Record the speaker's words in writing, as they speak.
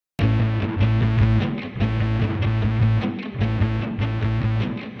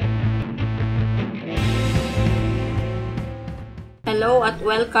Hello at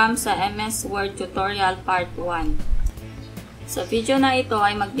welcome sa MS Word Tutorial Part 1. Sa video na ito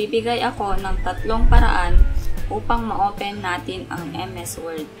ay magbibigay ako ng 3 paraan upang ma-open natin ang MS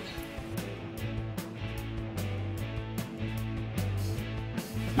Word.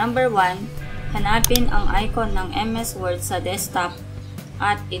 Number 1, hanapin ang icon ng MS Word sa desktop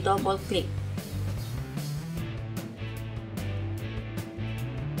at i-double click.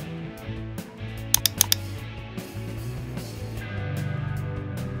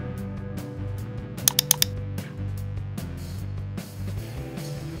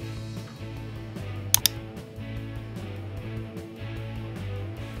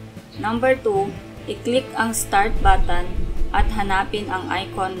 Number 2, i-click ang Start button at hanapin ang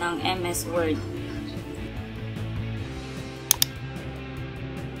icon ng MS Word.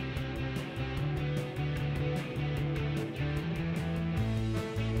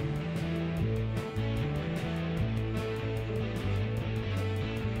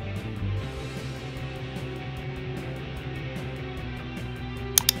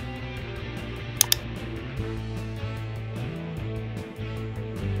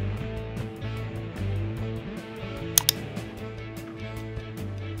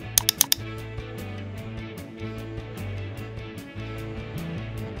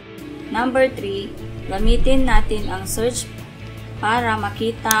 Number 3, gamitin natin ang search para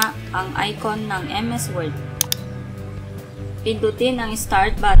makita ang icon ng MS Word. Pindutin ang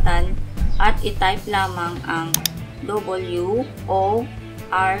Start button at i-type lamang ang WORD.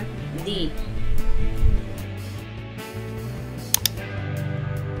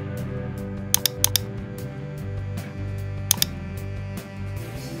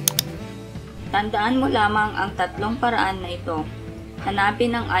 Tandaan mo lamang ang 3 paraan na ito. Hanapin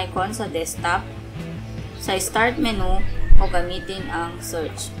ang icon sa desktop, sa Start menu o gamitin ang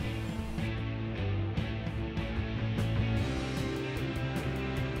search.